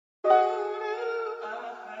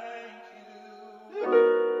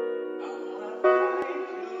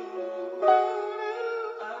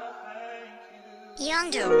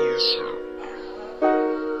Yondo.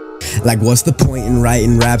 Like, what's the point in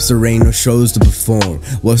writing raps? There ain't no shows to perform.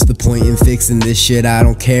 What's the point in fixing this shit? I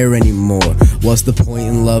don't care anymore. What's the point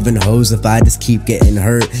in loving hoes if I just keep getting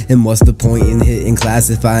hurt? And what's the point in hitting class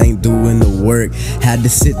if I ain't doing the work? Had to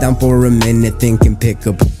sit down for a minute, think and pick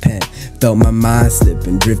up a pen. Felt my mind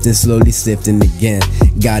slipping, drifting, slowly sifting again.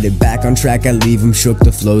 Got it back on track, I leave them shook,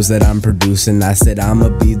 the flows that I'm producing. I said I'ma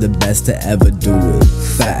be the best to ever do it.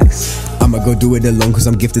 Facts. I'ma go do it alone cause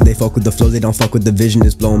I'm gifted. They fuck with the flow, they don't fuck with the vision.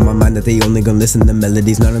 It's blowing my mind that they only gon' listen to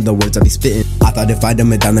melodies, none of the words I be spitting. I thought if I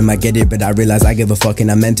dumb it down they might get it, but I realized I give a fuck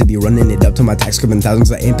and I'm meant to be running it up to my tax scribbling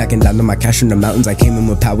thousands. I ain't packing down to my cash from the mountains. I came in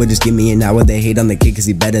with power, just give me an hour. They hate on the kid cause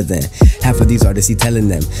he better than half of these artists, he telling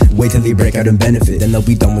them wait till they break out and benefit, then they'll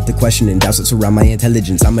be done with the questioning. Doubts that surround my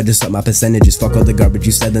intelligence, I'ma just up my percentages. Fuck all the garbage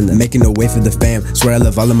you said in them. Making a way for the fam, swear I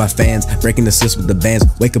love all of my fans. Breaking the slips with the bands,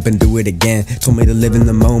 wake up and do it again. Told me to live in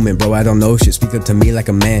the moment, bro, I don't know shit. Speak up to me like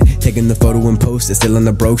a man. Taking the photo and post it, still on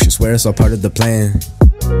the broke shit. Swear it's all part of the plan.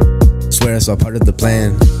 Swear it's all part of the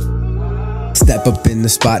plan. Step up in the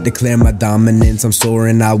spot, declare my dominance. I'm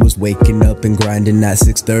soaring, I was waking up and grinding at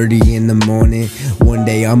 6:30 in the morning. One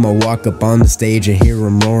day I'ma walk up on the stage and hear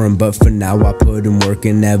them roaring, but for now I put in work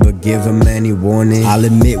and never give them any warning. I'll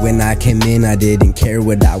admit when I came in I didn't care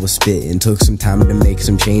what I was spitting. Took some time to make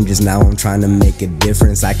some changes, now I'm trying to make a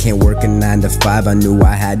difference. I can't work a 9 to 5, I knew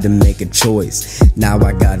I had to make a choice. Now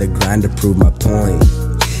I gotta grind to prove my point.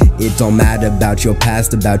 It don't matter about your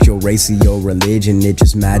past, about your race or your religion. It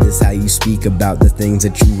just matters how you speak about the things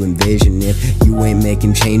that you envision. If you ain't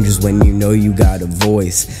making changes when you know you got a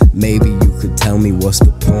voice, maybe you could tell me what's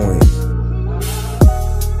the point.